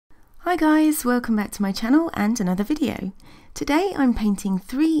Hi guys, welcome back to my channel and another video. Today I'm painting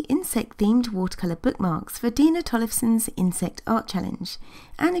 3 insect themed watercolour bookmarks for Dena Tollefson's Insect Art Challenge,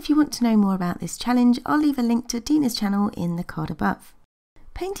 and if you want to know more about this challenge I'll leave a link to Dena's channel in the card above.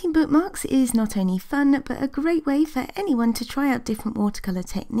 Painting bookmarks is not only fun but a great way for anyone to try out different watercolour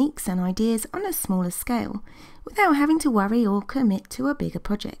techniques and ideas on a smaller scale without having to worry or commit to a bigger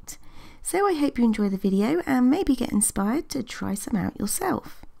project. So I hope you enjoy the video and maybe get inspired to try some out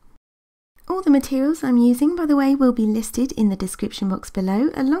yourself. All the materials I'm using, by the way, will be listed in the description box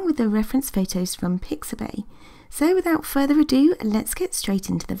below along with the reference photos from Pixabay. So without further ado, let's get straight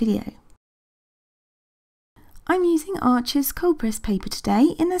into the video. I'm using Archer's cold pressed paper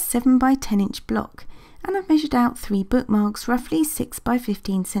today in a 7x10 inch block, and I've measured out 3 bookmarks roughly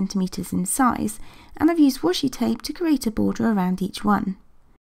 6x15 centimeters in size, and I've used washi tape to create a border around each one.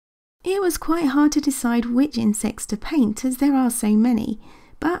 It was quite hard to decide which insects to paint as there are so many,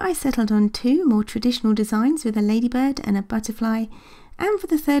 but I settled on 2 more traditional designs with a ladybird and a butterfly, and for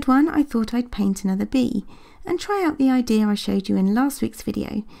the third one I thought I'd paint another bee and try out the idea I showed you in last week's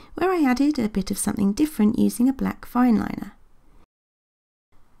video where I added a bit of something different using a black fine liner.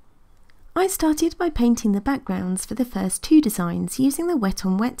 I started by painting the backgrounds for the first 2 designs using the wet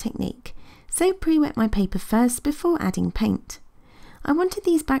on wet technique, so pre-wet my paper first before adding paint. I wanted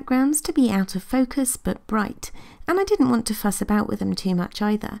these backgrounds to be out of focus but bright, and I didn't want to fuss about with them too much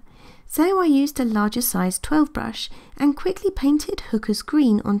either, so I used a larger size 12 brush and quickly painted Hooker's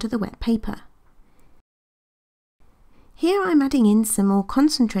Green onto the wet paper. Here I'm adding in some more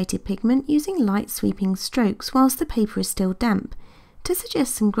concentrated pigment using light sweeping strokes whilst the paper is still damp, to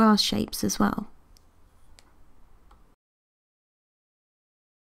suggest some grass shapes as well.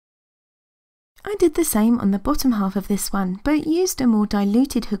 I did the same on the bottom half of this one, but used a more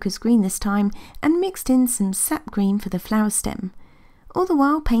diluted Hooker's Green this time and mixed in some sap green for the flower stem, all the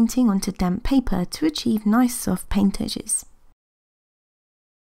while painting onto damp paper to achieve nice soft paint edges.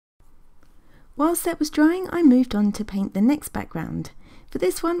 Whilst that was drying I moved on to paint the next background. For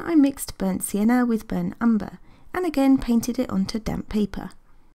this one I mixed burnt sienna with burnt umber and again painted it onto damp paper.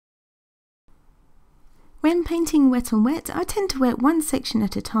 When painting wet on wet, I tend to wet one section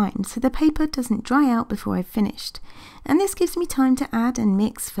at a time so the paper doesn't dry out before I've finished, and this gives me time to add and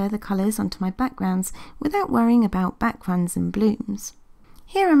mix further colours onto my backgrounds without worrying about backruns and blooms.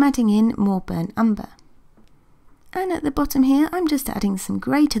 Here I'm adding in more burnt umber. And at the bottom here I'm just adding some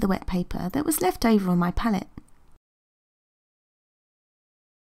grey to the wet paper that was left over on my palette.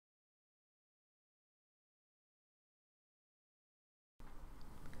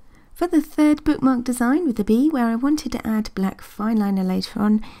 For the third bookmark design with the bee, where I wanted to add black fine liner later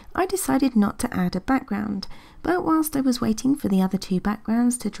on, I decided not to add a background, but whilst I was waiting for the other 2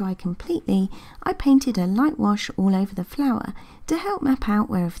 backgrounds to dry completely, I painted a light wash all over the flower to help map out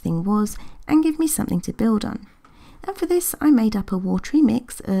where everything was and give me something to build on. And for this I made up a watery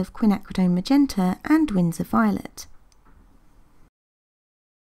mix of quinacridone magenta and Windsor violet.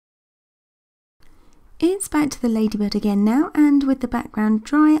 It's back to the ladybird again now, and with the background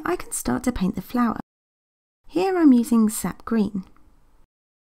dry I can start to paint the flower. Here I'm using sap green.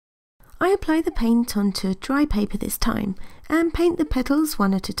 I apply the paint onto dry paper this time and paint the petals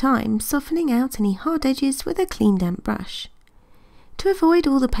one at a time, softening out any hard edges with a clean damp brush. To avoid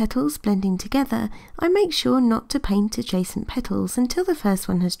all the petals blending together, I make sure not to paint adjacent petals until the first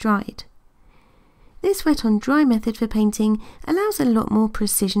one has dried. This wet on dry method for painting allows a lot more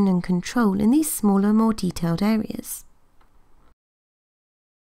precision and control in these smaller, more detailed areas.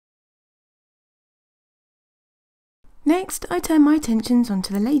 Next, I turn my attentions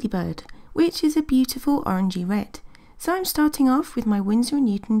onto the ladybird, which is a beautiful orangey red, so I'm starting off with my Winsor &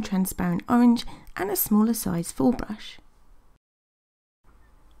 Newton transparent orange and a smaller size 4 brush.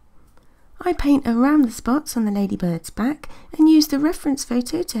 I paint around the spots on the ladybird's back and use the reference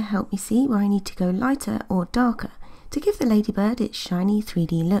photo to help me see where I need to go lighter or darker to give the ladybird its shiny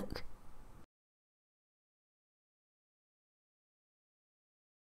 3D look.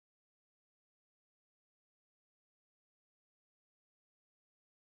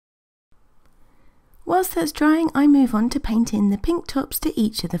 Whilst that's drying, I move on to paint in the pink tops to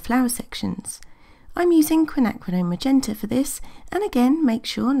each of the flower sections. I'm using quinacridone magenta for this, and again make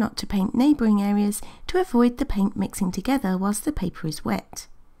sure not to paint neighbouring areas to avoid the paint mixing together whilst the paper is wet.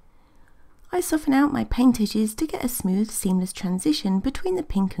 I soften out my paint edges to get a smooth, seamless transition between the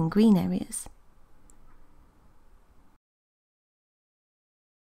pink and green areas.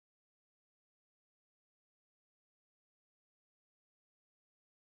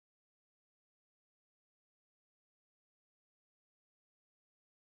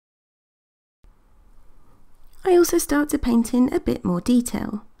 I also start to paint in a bit more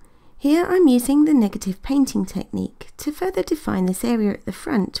detail. Here I'm using the negative painting technique to further define this area at the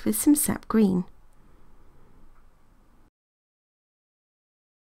front with some sap green.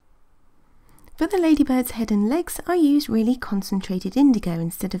 For the ladybird's head and legs, I use really concentrated indigo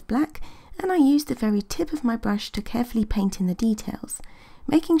instead of black, and I use the very tip of my brush to carefully paint in the details,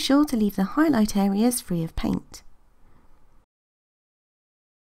 making sure to leave the highlight areas free of paint.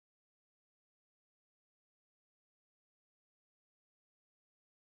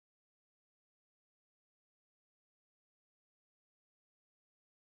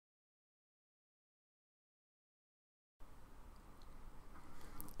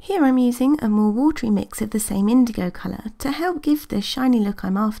 Here I'm using a more watery mix of the same indigo colour to help give the shiny look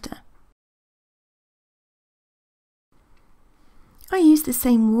I'm after. I use the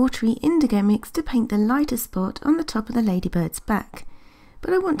same watery indigo mix to paint the lighter spot on the top of the ladybird's back,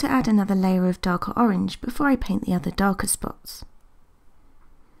 but I want to add another layer of darker orange before I paint the other darker spots.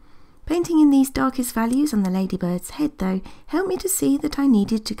 Painting in these darkest values on the ladybird's head though helped me to see that I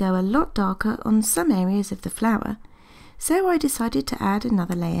needed to go a lot darker on some areas of the flower, so I decided to add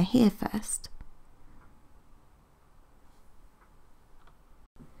another layer here first.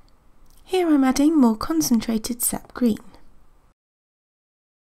 Here I'm adding more concentrated sap green.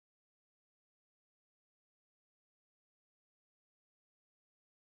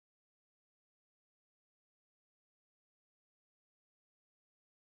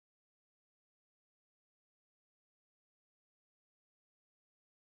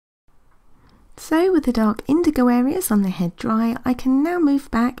 So with the dark indigo areas on the head dry, I can now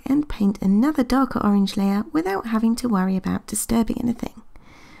move back and paint another darker orange layer without having to worry about disturbing anything.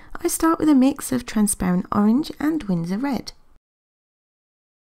 I start with a mix of transparent orange and Windsor red.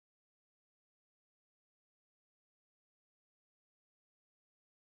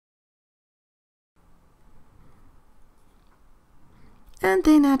 And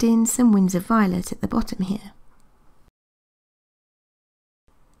then add in some Windsor violet at the bottom here.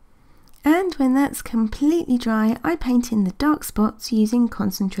 And when that's completely dry, I paint in the dark spots using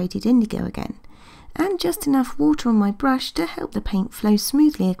concentrated indigo again, and just enough water on my brush to help the paint flow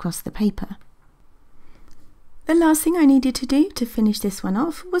smoothly across the paper. The last thing I needed to do to finish this one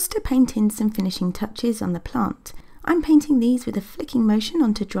off was to paint in some finishing touches on the plant. I'm painting these with a flicking motion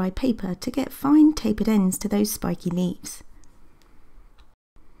onto dry paper to get fine tapered ends to those spiky leaves.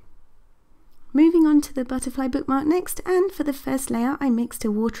 Moving on to the butterfly bookmark next, and for the first layer I mixed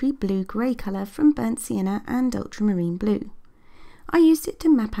a watery blue-grey colour from burnt sienna and ultramarine blue. I used it to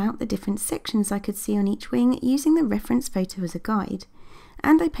map out the different sections I could see on each wing using the reference photo as a guide,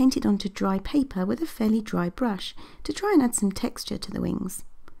 and I painted onto dry paper with a fairly dry brush to try and add some texture to the wings.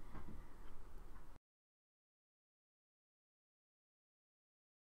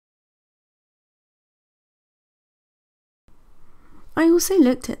 I also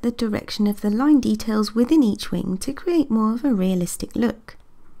looked at the direction of the line details within each wing to create more of a realistic look.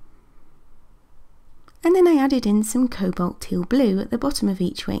 And then I added in some cobalt teal blue at the bottom of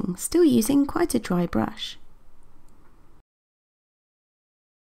each wing, still using quite a dry brush.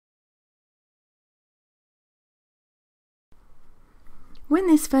 When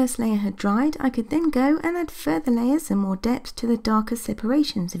this first layer had dried, I could then go and add further layers and more depth to the darker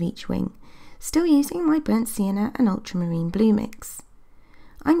separations of each wing, still using my burnt sienna and ultramarine blue mix.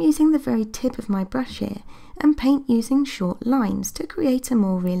 I'm using the very tip of my brush here and paint using short lines to create a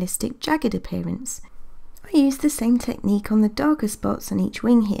more realistic jagged appearance. I used the same technique on the darker spots on each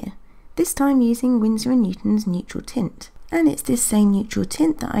wing here, this time using Winsor & Newton's neutral tint, and it's this same neutral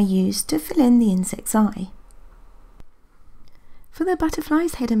tint that I used to fill in the insect's eye. For the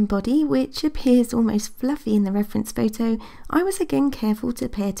butterfly's head and body, which appears almost fluffy in the reference photo, I was again careful to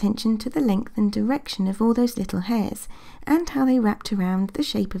pay attention to the length and direction of all those little hairs and how they wrapped around the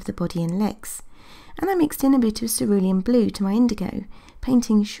shape of the body and legs. And I mixed in a bit of cerulean blue to my indigo,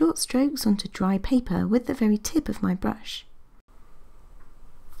 painting short strokes onto dry paper with the very tip of my brush.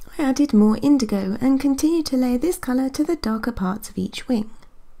 I added more indigo and continued to layer this colour to the darker parts of each wing.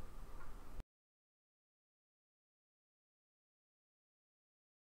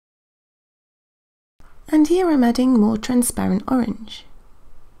 And here I'm adding more transparent orange.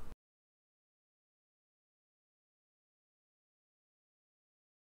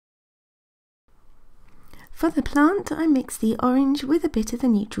 For the plant, I mixed the orange with a bit of the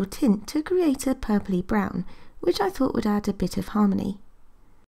neutral tint to create a purpley brown, which I thought would add a bit of harmony.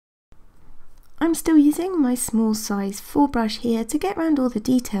 I'm still using my small size 4 brush here to get around all the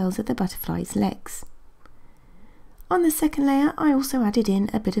details of the butterfly's legs. On the second layer, I also added in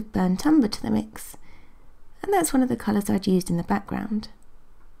a bit of burnt umber to the mix, and that's one of the colours I'd used in the background.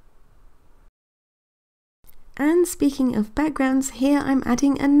 And speaking of backgrounds, here I'm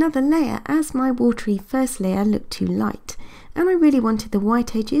adding another layer as my watery first layer looked too light, and I really wanted the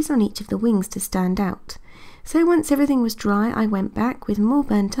white edges on each of the wings to stand out. So once everything was dry, I went back with more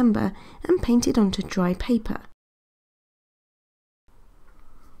burnt umber and painted onto dry paper.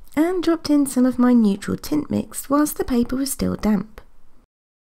 And dropped in some of my neutral tint mix whilst the paper was still damp.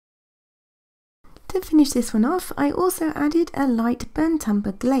 To finish this one off, I also added a light burnt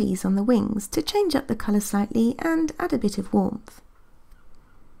umber glaze on the wings to change up the colour slightly and add a bit of warmth.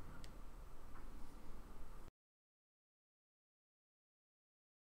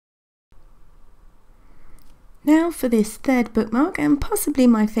 Now for this third bookmark, and possibly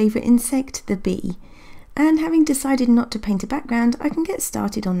my favourite insect, the bee. And having decided not to paint a background, I can get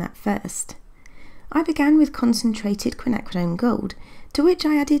started on that first. I began with concentrated quinacridone gold, to which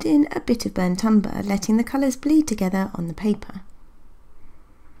I added in a bit of burnt umber, letting the colours bleed together on the paper.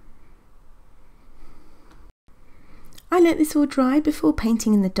 I let this all dry before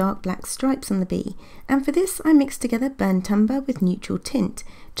painting in the dark black stripes on the bee, and for this I mixed together burnt umber with neutral tint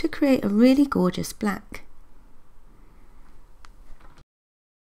to create a really gorgeous black.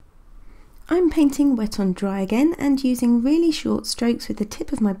 I'm painting wet on dry again and using really short strokes with the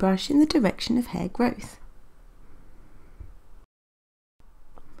tip of my brush in the direction of hair growth.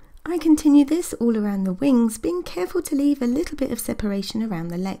 I continue this all around the wings, being careful to leave a little bit of separation around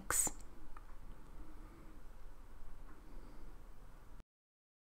the legs.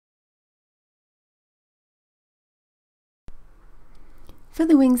 For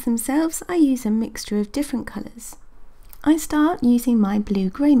the wings themselves, I use a mixture of different colours. I start using my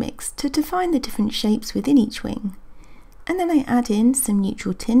blue-grey mix to define the different shapes within each wing, and then I add in some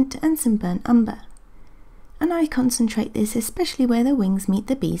neutral tint and some burnt umber, and I concentrate this especially where the wings meet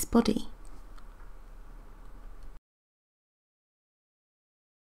the bee's body.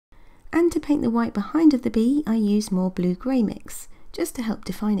 And to paint the white behind of the bee, I use more blue-grey mix, just to help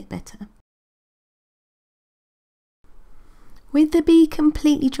define it better. With the bee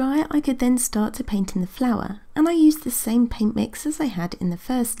completely dry, I could then start to paint in the flower, and I used the same paint mix as I had in the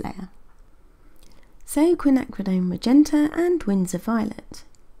first layer. So quinacridone magenta and Windsor violet.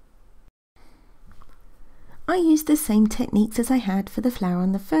 I used the same techniques as I had for the flower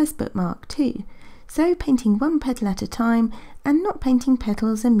on the first bookmark too, so painting one petal at a time and not painting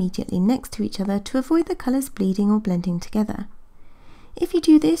petals immediately next to each other to avoid the colours bleeding or blending together. If you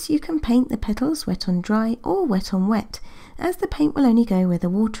do this, you can paint the petals wet on dry or wet on wet, as the paint will only go where the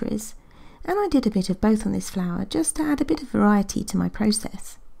water is, and I did a bit of both on this flower just to add a bit of variety to my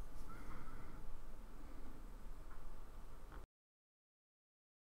process.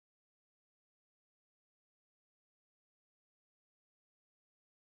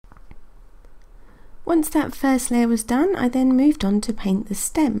 Once that first layer was done, I then moved on to paint the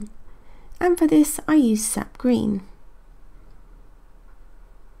stem, and for this I used sap green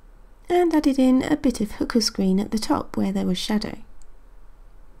and added in a bit of hooker's green at the top where there was shadow.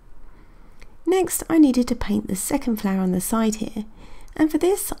 Next I needed to paint the second flower on the side here, and for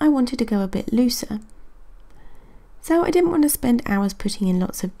this I wanted to go a bit looser. So I didn't want to spend hours putting in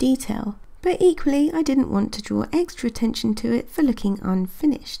lots of detail, but equally I didn't want to draw extra attention to it for looking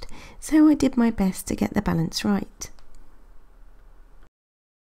unfinished, so I did my best to get the balance right.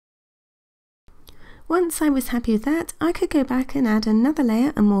 Once I was happy with that, I could go back and add another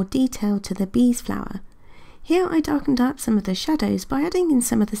layer and more detail to the bee's flower. Here I darkened up some of the shadows by adding in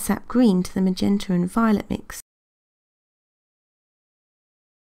some of the sap green to the magenta and violet mix.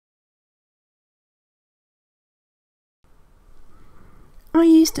 I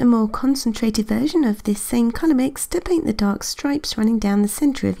used a more concentrated version of this same colour mix to paint the dark stripes running down the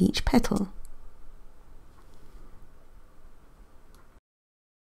centre of each petal.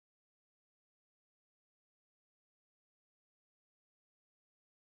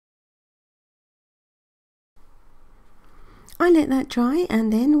 I let that dry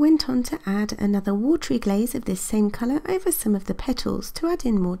and then went on to add another watery glaze of this same colour over some of the petals to add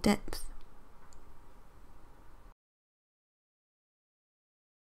in more depth.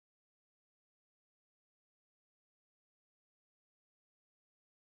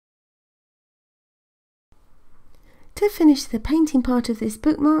 To finish the painting part of this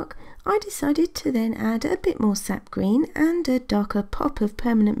bookmark, I decided to then add a bit more sap green and a darker pop of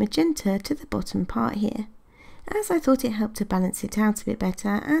permanent magenta to the bottom part here, as I thought it helped to balance it out a bit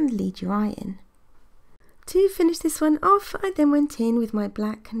better and lead your eye in. To finish this one off, I then went in with my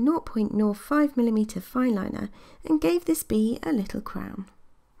black 0.05mm fine liner and gave this bee a little crown.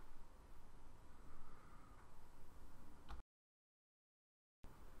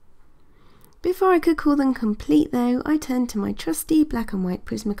 Before I could call them complete though, I turned to my trusty black and white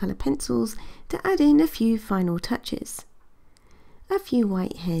Prismacolor pencils to add in a few final touches. A few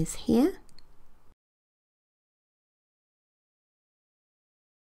white hairs here.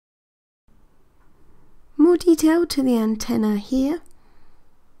 More detail to the antenna here.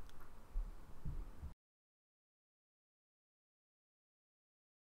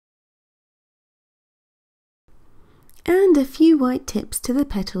 And a few white tips to the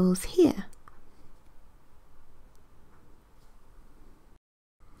petals here.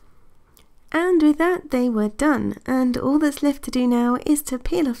 And with that they were done, and all that's left to do now is to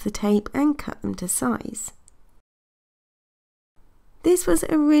peel off the tape and cut them to size. This was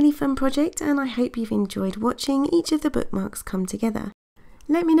a really fun project and I hope you've enjoyed watching each of the bookmarks come together.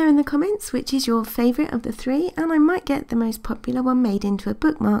 Let me know in the comments which is your favourite of the three, and I might get the most popular one made into a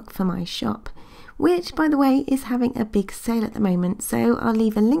bookmark for my shop, which by the way is having a big sale at the moment, so I'll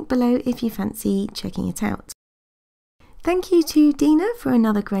leave a link below if you fancy checking it out. Thank you to Dena for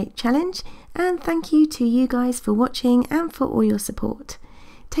another great challenge, and thank you to you guys for watching and for all your support.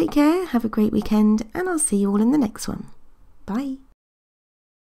 Take care, have a great weekend, and I'll see you all in the next one. Bye!